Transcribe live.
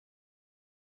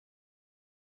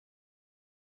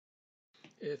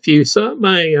If you saw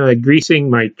my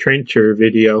greasing my trencher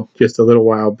video just a little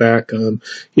while back,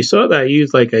 you saw that I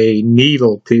used like a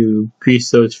needle to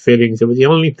grease those fittings. It was the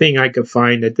only thing I could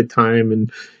find at the time,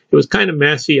 and it was kind of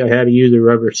messy. I had to use a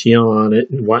rubber seal on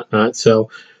it and whatnot. So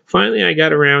finally, I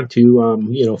got around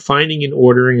to finding and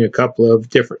ordering a couple of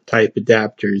different type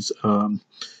adapters.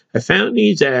 I found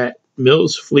these at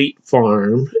Mills Fleet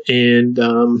Farm, and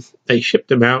they shipped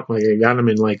them out. Like I got them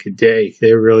in like a day.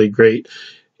 They were really great.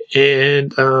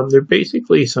 And they're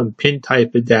basically some pin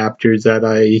type adapters that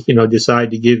I,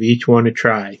 decided to give each one a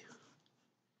try.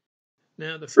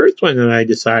 Now, the first one that I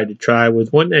decided to try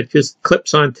was one that just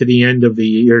clips onto the end of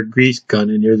your grease gun,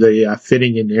 and there's a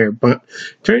fitting in there. But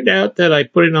it turned out that I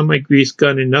put it on my grease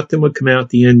gun, and nothing would come out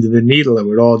the end of the needle. It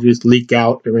would all just leak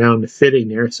out around the fitting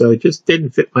there, so it just didn't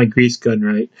fit my grease gun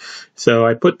right. So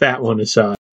I put that one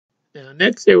aside. Now,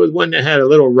 next there was one that had a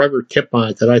little rubber tip on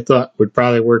it that I thought would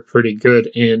probably work pretty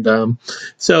good, and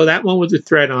so that one was a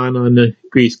thread-on the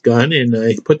grease gun, and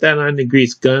I put that on the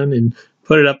grease gun and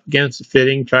put it up against the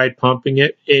fitting, tried pumping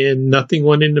it, and nothing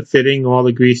went in the fitting. All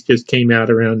the grease just came out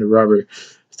around the rubber.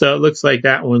 So it looks like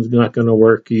that one's not going to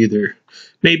work either.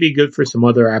 Maybe good for some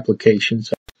other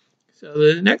applications. So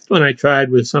the next one I tried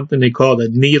was something they called a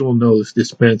needle nose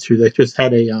dispenser that just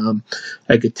had a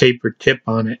like a tapered tip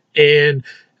on it, and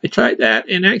I tried that,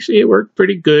 and actually it worked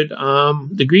pretty good.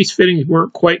 The grease fittings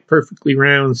weren't quite perfectly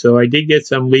round, so I did get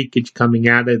some leakage coming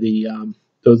out of the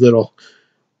those little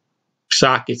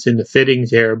sockets in the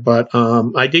fittings there, but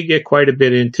I did get quite a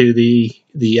bit into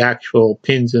the actual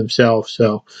pins themselves,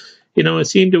 so it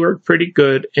seemed to work pretty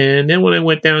good. And then when I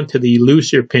went down to the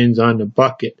looser pins on the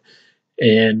bucket,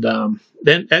 and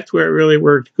then that's where it really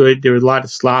worked good. There was a lot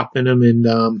of slop in them,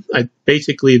 and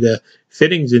basically the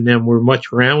fittings in them were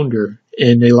much rounder,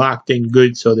 and they locked in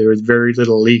good, so there was very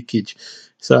little leakage.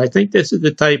 So I think this is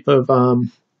the type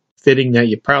of fitting that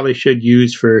you probably should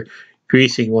use for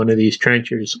greasing one of these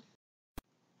trenchers.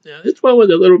 Now, this one was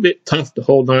a little bit tough to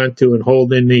hold on to and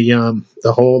hold in the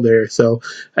hole there, so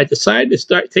I decided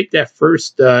to take that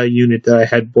first unit that I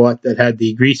had bought that had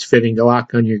the grease fitting to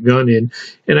lock on your gun in,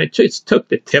 and I just took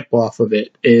the tip off of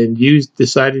it and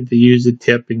decided to use the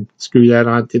tip and screw that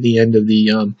onto the end of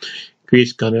the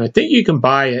grease gun. And I think you can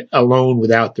buy it alone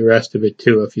without the rest of it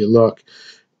too, if you look.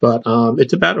 But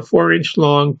it's about a 4-inch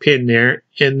long pin there,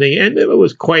 and the end of it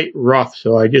was quite rough,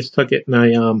 so I just took it and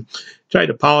I tried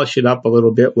to polish it up a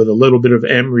little bit with a little bit of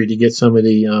emery to get some of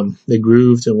the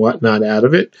grooves and whatnot out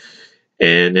of it.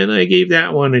 And then I gave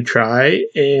that one a try,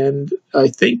 and I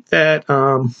think that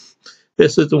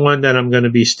this is the one that I'm going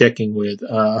to be sticking with.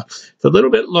 It's a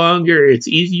little bit longer, it's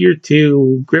easier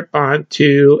to grip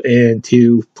onto, and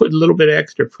to put a little bit of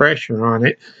extra pressure on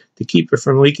it to keep it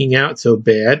from leaking out so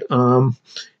bad.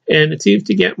 And it seems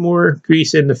to get more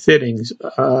grease in the fittings.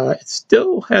 It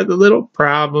still has a little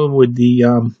problem with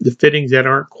the fittings that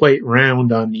aren't quite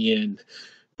round on the end.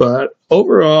 But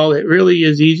overall, it really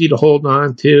is easy to hold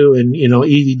on to, and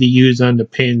easy to use on the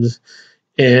pins.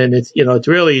 And it's it's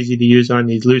really easy to use on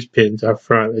these loose pins up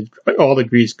front. All the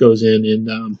grease goes in,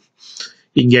 and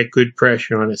you can get good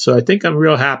pressure on it. So I think I'm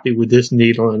real happy with this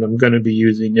needle, and I'm going to be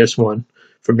using this one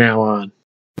from now on.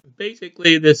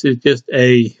 Basically, this is just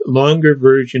a longer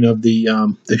version of the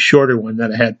shorter one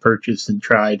that I had purchased and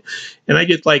tried, and I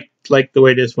just like the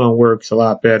way this one works a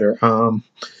lot better. It's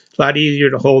a lot easier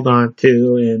to hold on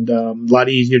to, and a lot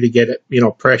easier to get it,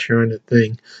 pressure on the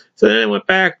thing. So then I went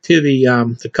back to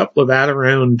the couple of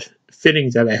out-around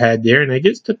fittings that I had there, and I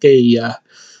just took a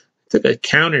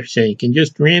countersink and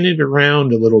just ran it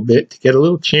around a little bit to get a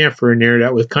little chamfer in there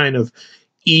that was kind of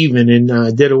even,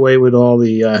 and did away with all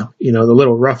the the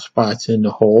little rough spots in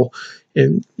the hole.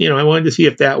 And I wanted to see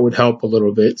if that would help a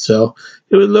little bit. So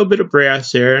it was a little bit of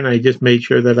brass there, and I just made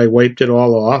sure that I wiped it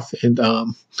all off. And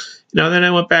then I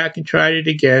went back and tried it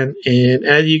again, and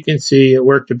as you can see, it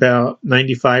worked about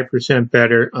 95%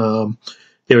 better.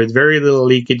 There was very little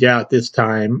leakage out this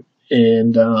time,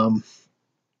 and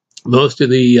most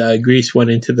of the grease went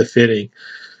into the fitting.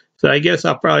 So I guess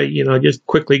I'll probably, just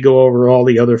quickly go over all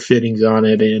the other fittings on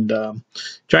it and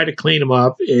try to clean them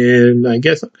up. And I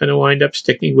guess I'm going to wind up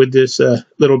sticking with this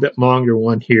little bit longer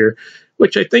one here,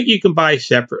 which I think you can buy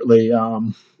separately.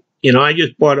 I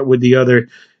just bought it with the other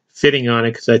fitting on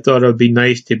it because I thought it would be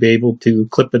nice to be able to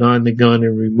clip it on the gun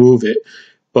and remove it.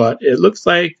 But it looks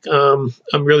like I'm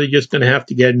really just going to have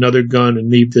to get another gun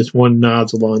and leave this one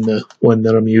nozzle on the one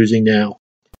that I'm using now.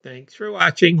 Thanks for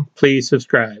watching. Please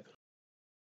subscribe.